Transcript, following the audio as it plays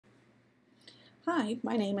Hi,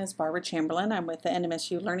 my name is Barbara Chamberlin. I'm with the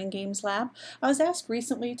NMSU Learning Games Lab. I was asked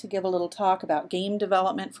recently to give a little talk about game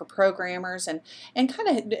development for programmers and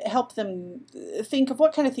kind of help them think of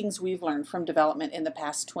what kind of things we've learned from development in the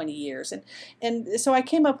past 20 years. And so I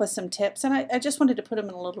came up with some tips, and I just wanted to put them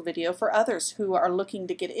in a little video for others who are looking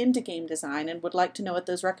to get into game design and would like to know what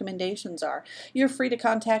those recommendations are. You're free to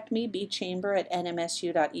contact me,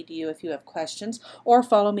 bchamber@nmsu.edu, if you have questions, or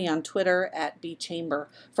follow me on Twitter @bchamber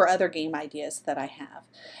for other game ideas that I have.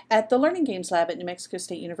 At the Learning Games Lab at New Mexico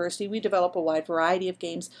State University, we develop a wide variety of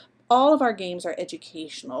games. All of our games are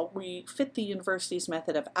educational. We fit the university's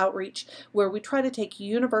method of outreach, where we try to take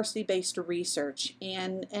university-based research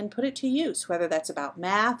and put it to use, whether that's about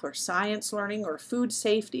math or science learning or food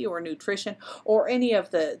safety or nutrition or any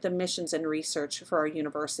of the missions and research for our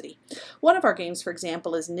university. One of our games, for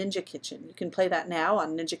example, is Ninja Kitchen. You can play that now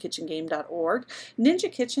on ninjakitchengame.org. Ninja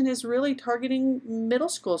Kitchen is really targeting middle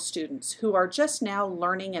school students who are just now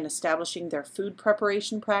learning and establishing their food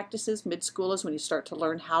preparation practices. Mid-school is when you start to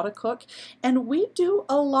learn how to cook, and we do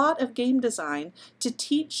a lot of game design to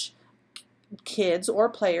teach kids or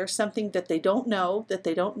players something that they don't know,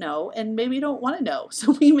 and maybe don't want to know.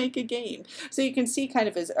 So we make a game. So you can see kind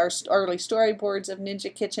of as our early storyboards of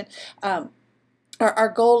Ninja Kitchen. Our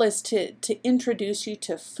goal is to introduce you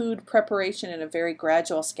to food preparation in a very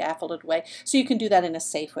gradual, scaffolded way, so you can do that in a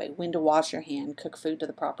safe way, when to wash your hand, cook food to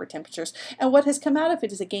the proper temperatures. And what has come out of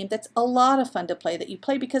it is a game that's a lot of fun to play, that you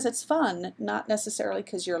play because it's fun, not necessarily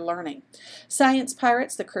because you're learning. Science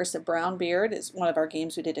Pirates, The Curse of Brownbeard, is one of our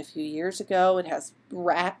games we did a few years ago. It has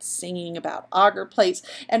rats singing about agar plates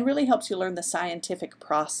and really helps you learn the scientific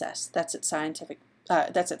process. That's at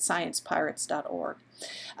sciencepirates.org.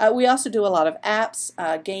 We also do a lot of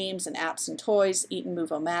apps, games and apps and toys. Eat and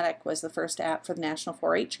Move-O-Matic was the first app for the National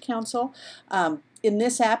 4-H Council. In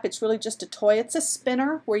this app, it's really just a toy. It's a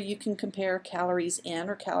spinner where you can compare calories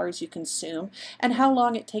in or calories you consume and how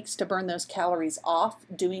long it takes to burn those calories off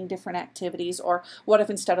doing different activities. Or what if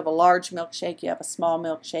instead of a large milkshake, you have a small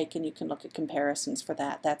milkshake, and you can look at comparisons for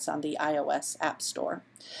that. That's on the iOS App Store.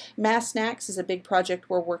 Math Snacks is a big project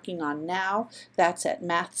we're working on now. That's at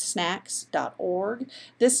mathsnacks.org.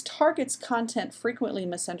 This targets content frequently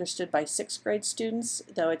misunderstood by 6th grade students,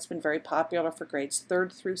 though it's been very popular for grades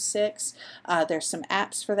 3rd through 6. There's some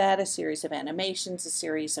apps for that, a series of animations, a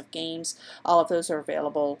series of games. All of those are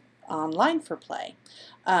available online for play.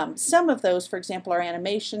 Some of those, for example, our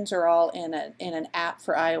animations are all in an app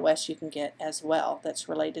for iOS you can get as well that's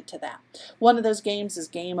related to that. One of those games is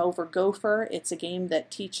Game Over Gopher. It's a game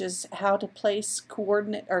that teaches how to place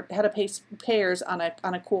pairs on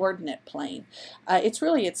a coordinate plane.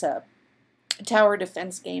 It's a tower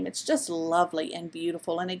defense game. It's just lovely and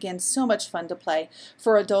beautiful, and again, so much fun to play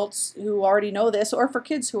for adults who already know this, or for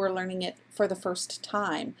kids who are learning it for the first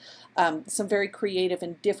time. Some very creative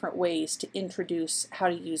and different ways to introduce how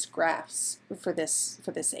to use graphs for this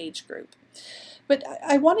age group. But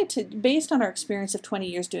I wanted to, based on our experience of 20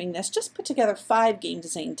 years doing this, just put together 5 game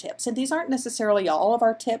design tips. And these aren't necessarily all of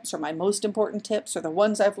our tips or my most important tips or the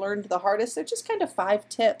ones I've learned the hardest. They're just kind of 5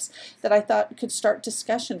 tips that I thought could start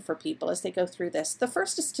discussion for people as they go through this. The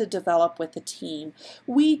first is to develop with the team.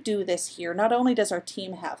 We do this here. Not only does our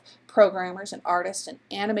team have programmers and artists and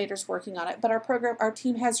animators working on it, but our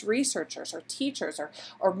team has researchers or teachers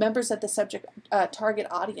or members of the subject target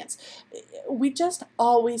audience. We just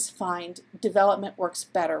always find development works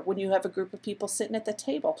better when you have a group of people sitting at the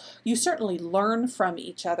table. You certainly learn from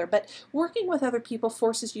each other, but working with other people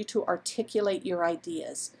forces you to articulate your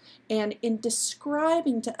ideas. And in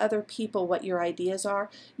describing to other people what your ideas are,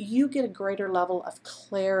 you get a greater level of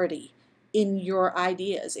clarity in your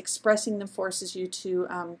ideas. Expressing them forces you to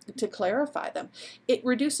clarify them. It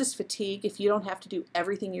reduces fatigue if you don't have to do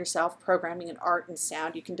everything yourself. Programming and art and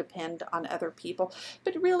sound, you can depend on other people,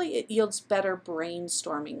 but really it yields better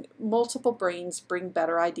brainstorming. Multiple brains bring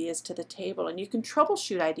better ideas to the table, and you can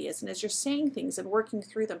troubleshoot ideas, and as you're saying things and working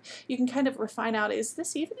through them, you can kind of refine out, is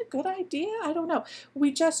this even a good idea? I don't know.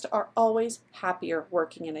 We just are always happier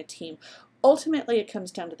working in a team. Ultimately, it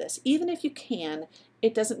comes down to this. Even if you can,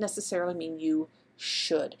 it doesn't necessarily mean you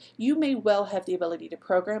should. You may well have the ability to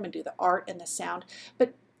program and do the art and the sound,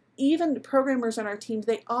 but even programmers on our team,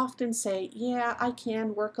 they often say, yeah, I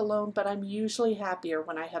can work alone, but I'm usually happier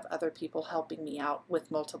when I have other people helping me out with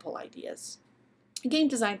multiple ideas. Game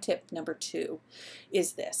design tip number 2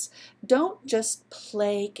 is this. Don't just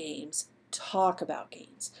play games. Talk about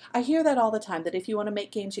games. I hear that all the time, that if you want to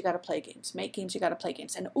make games, you got to play games. Make games, you got to play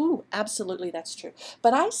games. And ooh, absolutely that's true.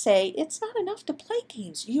 But I say it's not enough to play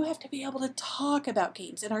games. You have to be able to talk about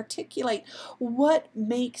games and articulate what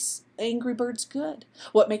makes Angry Birds good?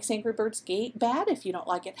 What makes Angry Birds bad if you don't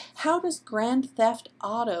like it? How does Grand Theft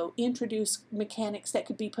Auto introduce mechanics that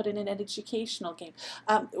could be put in an educational game?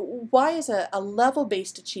 Why is a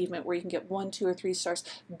level-based achievement where you can get 1, 2, or 3 stars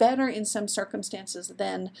better in some circumstances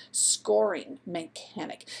than scoring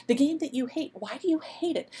mechanic? The game that you hate, why do you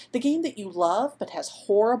hate it? The game that you love but has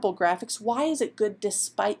horrible graphics, why is it good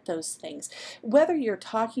despite those things? Whether you're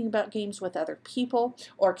talking about games with other people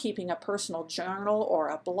or keeping a personal journal or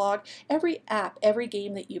a blog, every app, every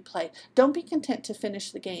game that you play, don't be content to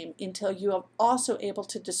finish the game until you are also able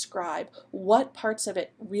to describe what parts of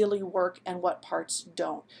it really work and what parts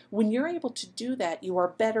don't. When you're able to do that, you are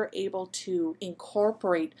better able to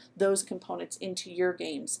incorporate those components into your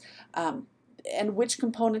games. And which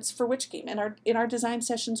components for which game. In our design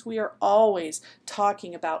sessions, we are always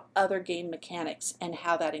talking about other game mechanics and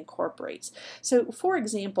how that incorporates. So for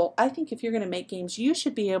example, I think if you're going to make games, you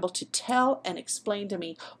should be able to tell and explain to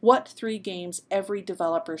me what 3 games every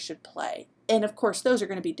developer should play. And of course, those are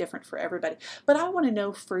going to be different for everybody. But I want to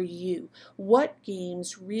know for you, what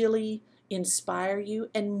games really inspire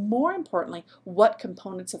you, and more importantly, what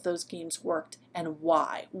components of those games worked and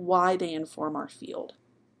why they inform our field.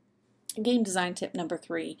 Game design tip number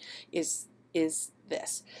 3 is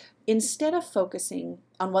this. Instead of focusing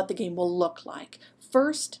on what the game will look like,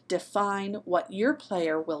 first define what your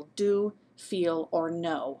player will do, feel, or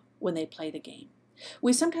know when they play the game.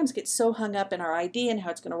 We sometimes get so hung up in our idea and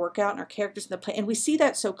how it's going to work out and our characters in the play, and we see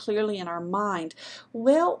that so clearly in our mind.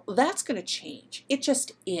 Well, that's going to change. It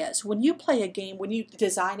just is. When you play a game, when you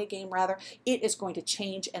design a game rather, it is going to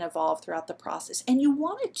change and evolve throughout the process. And you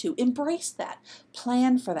want it to. Embrace that.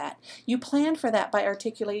 Plan for that. You plan for that by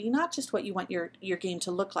articulating not just what you want your game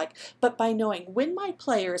to look like, but by knowing when my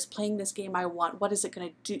player is playing this game I want, what is it going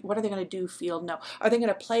to do? What are they going to do, feel, know? Are they going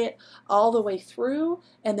to play it all the way through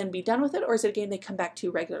and then be done with it, or is it a game they come back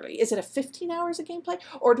to regularly? Is it a 15 hours of gameplay,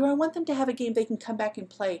 or do I want them to have a game they can come back and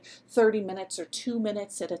play 30 minutes or 2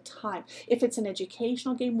 minutes at a time? If it's an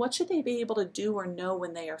educational game, what should they be able to do or know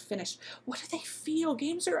when they are finished? What do they feel?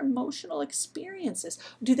 Games are emotional experiences.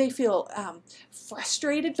 Do they feel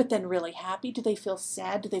frustrated but then really happy? Do they feel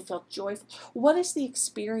sad? Do they feel joyful? What is the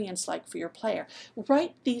experience like for your player?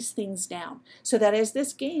 Write these things down so that as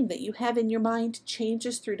this game that you have in your mind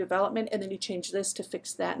changes through development, and then you change this to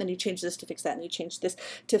fix that, and then you change this to fix that, and you change this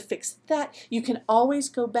to fix that, you can always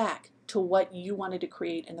go back to what you wanted to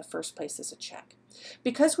create in the first place as a check.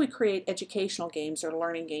 Because we create educational games or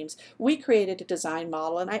learning games, we created a design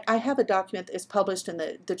model, and I have a document that is published in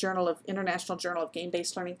the International Journal of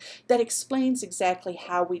Game-Based Learning that explains exactly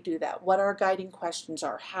how we do that, what our guiding questions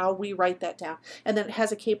are, how we write that down, and then it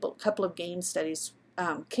has a couple of game studies,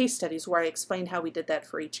 case studies where I explain how we did that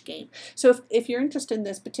for each game. So if you're interested in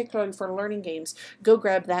this, particularly for learning games, go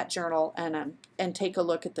grab that journal and take a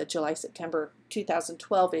look at the July-September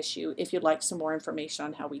 2012 issue if you'd like some more information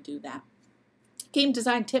on how we do that. Game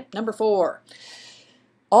design tip number 4.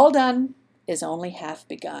 All done is only half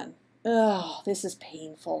begun. Oh, this is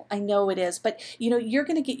painful. I know it is, but you know, you're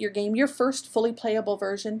going to get your game, your first fully playable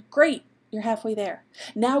version. Great. You're halfway there.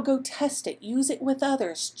 Now go test it. Use it with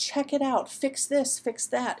others. Check it out. Fix this, fix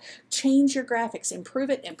that. Change your graphics. Improve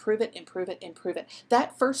it, improve it, improve it, improve it.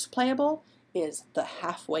 That first playable is the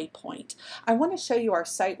halfway point. I want to show you our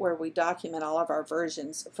site where we document all of our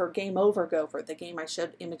versions for Game Over Gopher, the game I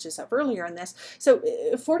showed images of earlier in this. So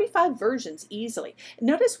 45 versions easily.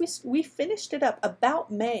 Notice we finished it up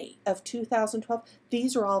about May of 2012.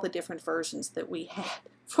 These are all the different versions that we had.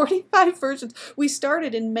 45 versions. We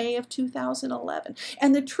started in May of 2011.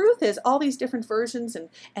 And the truth is, all these different versions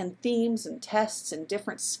and themes and tests and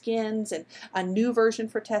different skins and a new version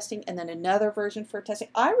for testing and then another version for testing.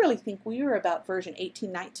 I really think we were about version 18,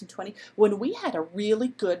 19, 20 when we had a really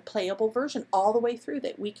good playable version all the way through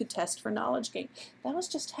that we could test for knowledge gain. That was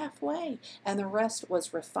just halfway. And the rest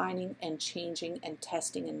was refining and changing and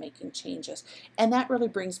testing and making changes. And that really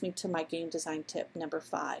brings me to my game design tip number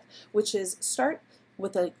 5, which is start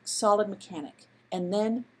with a solid mechanic and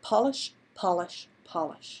then polish, polish,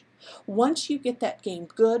 polish. Once you get that game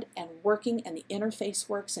good and working and the interface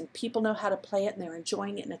works and people know how to play it and they're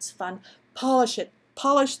enjoying it and it's fun, polish it.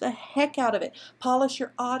 Polish the heck out of it. Polish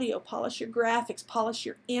your audio, polish your graphics, polish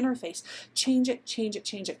your interface. Change it, change it,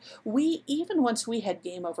 change it. Even once we had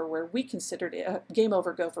Game Over where we considered it, Game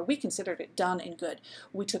Over Gopher, we considered it done and good.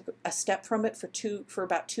 We took a step from it for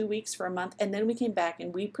about 2 weeks, for a month, and then we came back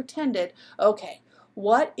and we pretended, okay,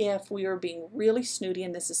 what if we were being really snooty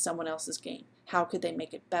and this is someone else's game? How could they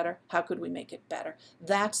make it better? How could we make it better?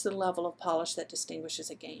 That's the level of polish that distinguishes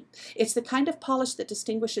a game. It's the kind of polish that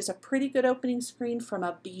distinguishes a pretty good opening screen from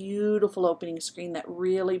a beautiful opening screen that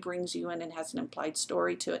really brings you in and has an implied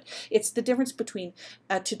story to it. It's the difference between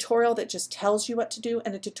a tutorial that just tells you what to do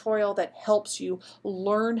and a tutorial that helps you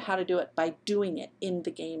learn how to do it by doing it in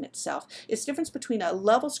the game itself. It's the difference between a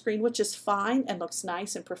level screen, which is fine and looks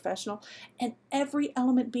nice and professional, and every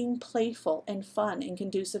element being playful and fun and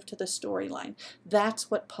conducive to the storyline.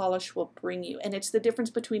 That's what polish will bring you. And it's the difference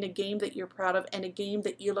between a game that you're proud of and a game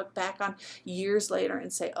that you look back on years later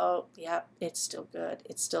and say, oh, yeah, it's still good.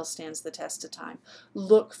 It still stands the test of time.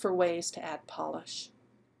 Look for ways to add polish.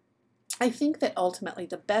 I think that ultimately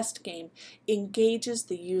the best game engages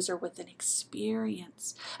the user with an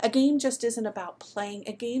experience. A game just isn't about playing.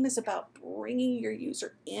 A game is about bringing your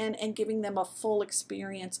user in and giving them a full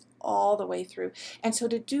experience all the way through. And so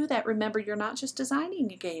to do that, remember, you're not just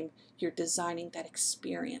designing a game, you're designing that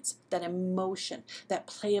experience, that emotion, that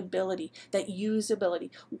playability, that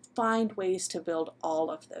usability. Find ways to build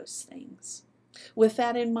all of those things. With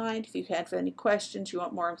that in mind, if you have any questions, you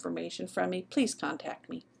want more information from me, please contact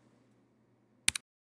me.